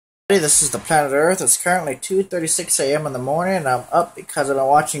This is the planet Earth. It's currently 2:36 a.m. in the morning, and I'm up because I've been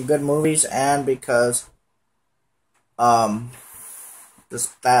watching good movies and because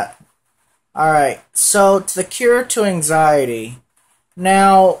just that. All right. So to the cure to anxiety.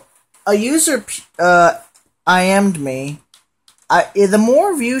 Now, a user IM'd me. The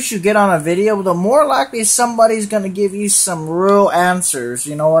more views you get on a video, the more likely somebody's going to give you some real answers.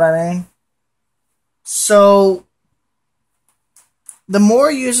 You know what I mean? So the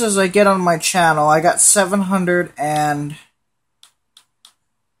more users I get on my channel, I got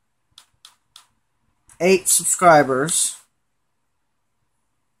 708 subscribers.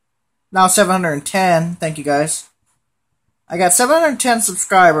 Now 710. Thank you guys. I got 710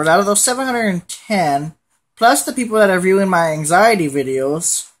 subscribers. Out of those 710, plus the people that are viewing my anxiety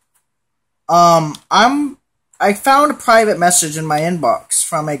videos, I found a private message in my inbox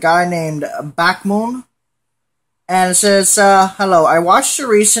from a guy named Backmoon. And it says, hello, I watched your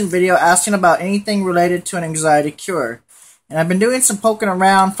recent video asking about anything related to an anxiety cure. And I've been doing some poking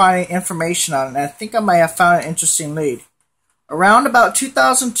around finding information on it, and I think I might have found an interesting lead. Around about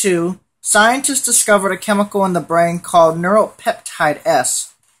 2002, scientists discovered a chemical in the brain called Neuropeptide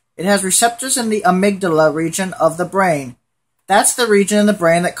S. It has receptors in the amygdala region of the brain. That's the region in the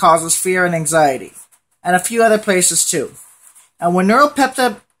brain that causes fear and anxiety. And a few other places too. And when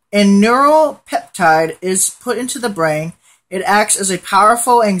neuropeptide is put into the brain, it acts as a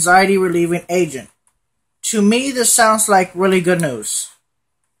powerful anxiety-relieving agent. To me, this sounds like really good news.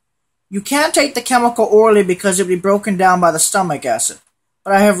 You can't take the chemical orally because it will be broken down by the stomach acid,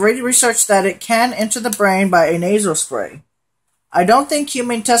 but I have researched that it can enter the brain by a nasal spray. I don't think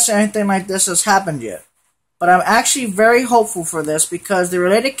human testing or anything like this has happened yet, but I'm actually very hopeful for this because the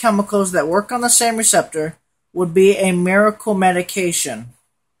related chemicals that work on the same receptor would be a miracle medication.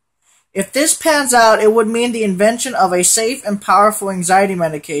 If this pans out, it would mean the invention of a safe and powerful anxiety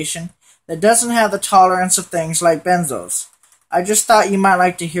medication that doesn't have the tolerance of things like benzos. I just thought you might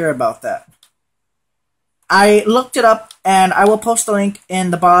like to hear about that. I looked it up, and I will post the link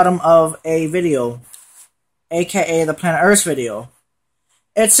in the bottom of a video, aka the Planet Earth video.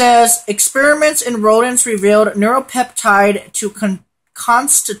 It says, experiments in rodents revealed neuropeptide to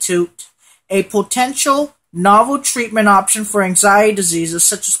constitute a potential novel treatment option for anxiety diseases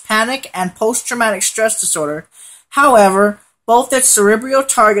such as panic and post-traumatic stress disorder. However, both its cerebral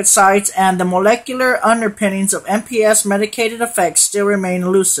target sites and the molecular underpinnings of MPS medicated effects still remain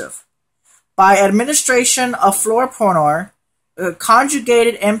elusive. By administration of fluoroponor,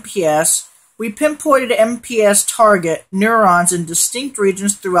 conjugated MPS, we pinpointed MPS target neurons in distinct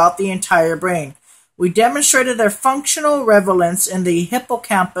regions throughout the entire brain. We demonstrated their functional relevance in the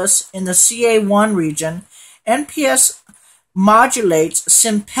hippocampus in the CA1 region. NPS modulates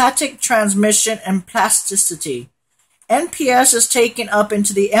sympathetic transmission and plasticity. NPS is taken up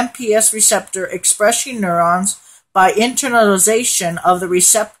into the MPS receptor expressing neurons by internalization of the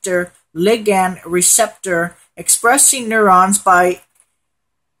receptor ligand receptor expressing neurons by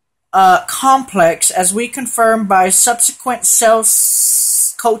complex, as we confirmed by subsequent cell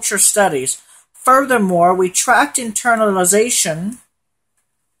culture studies. Furthermore, we tracked internalization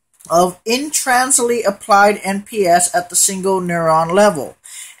of intransally applied NPS at the single neuron level,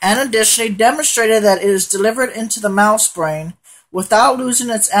 and additionally demonstrated that it is delivered into the mouse brain without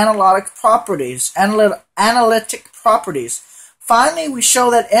losing its analytic properties. Finally, we show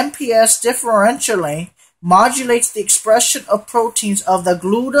that MPS differentially modulates the expression of proteins of the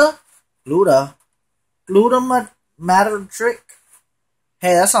glutamatergic.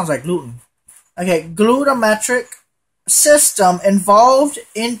 Hey, that sounds like gluten. Okay, glutamatergic system involved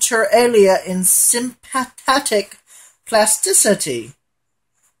inter alia in sympathetic plasticity.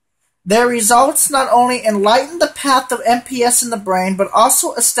 Their results not only enlighten the path of MPS in the brain, but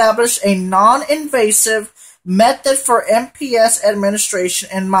also establish a non-invasive method for MPS administration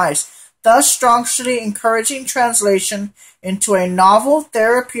in mice, thus strongly encouraging translation into a novel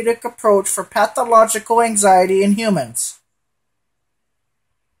therapeutic approach for pathological anxiety in humans.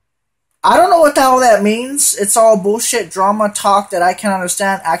 I don't know what the hell that means. It's all bullshit drama talk that I can't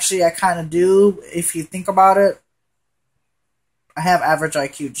understand. Actually, I kind of do, if you think about it. I have average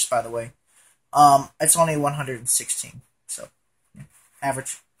IQ, just by the way. It's only 116, so, yeah,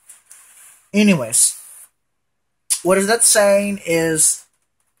 average. Anyways, what is that saying is,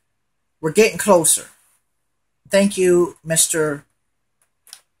 we're getting closer. Thank you, Mr.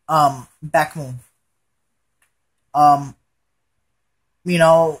 Backmoon. You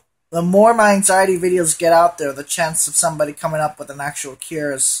know, the more my anxiety videos get out there, the chance of somebody coming up with an actual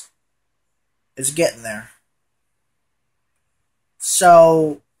cure is getting there.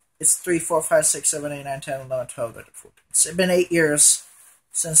 So, it's 3, 4, 5, 6, 7, 8, 9, 10, 11, 12, 13, 14. It's been 8 years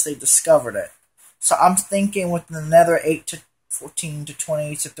since they discovered it. So I'm thinking within another 8 to 14 to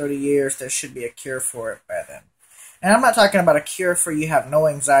 20 to 30 years, there should be a cure for it by then. And I'm not talking about a cure for you have no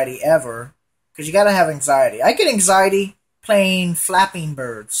anxiety ever, because you gotta have anxiety. I get anxiety playing Flapping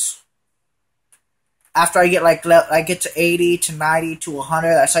Birds. After I get I get to 80 to 90 to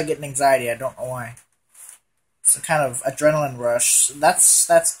 100, I start getting anxiety. I don't know why. It's a kind of adrenaline rush.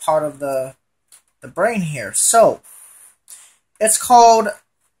 That's part of the brain here. So it's called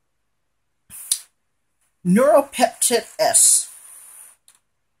Neuropeptide S.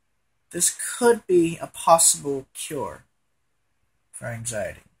 This could be a possible cure for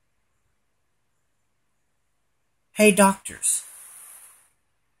anxiety. Hey doctors.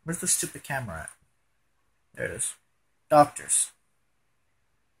 Where's the stupid camera at? There it is. Doctors.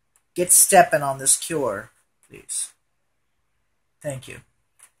 Get stepping on this cure, please. Thank you.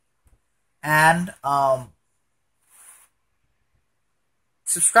 And,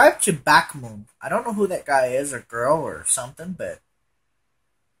 subscribe to Backmoon. I don't know who that guy is, or girl, or something, but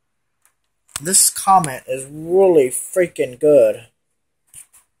this comment is really freaking good.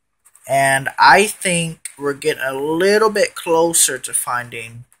 And I think we're getting a little bit closer to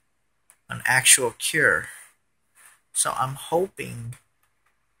finding an actual cure. So I'm hoping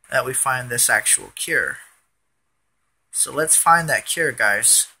that we find this actual cure. So let's find that cure,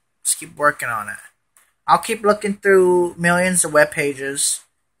 guys. Let's keep working on it. I'll keep looking through millions of web pages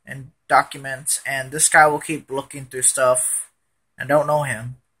and documents, and this guy will keep looking through stuff. I don't know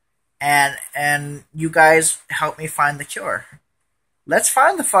him. And you guys help me find the cure. Let's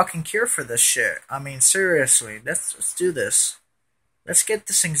find the fucking cure for this shit. I mean, seriously, let's do this. Let's get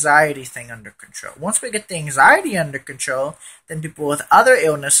this anxiety thing under control. Once we get the anxiety under control, then people with other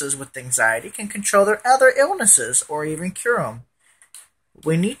illnesses with anxiety can control their other illnesses or even cure them.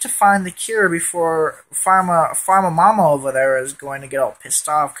 We need to find the cure before Pharma Mama over there is going to get all pissed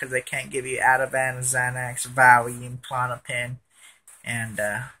off because they can't give you Ativan, Xanax, Valium, Klonopin, and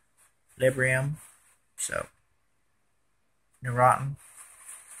Librium. So, Neurotin.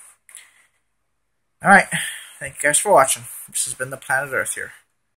 Alright, thank you guys for watching. This has been the Planet Earth here.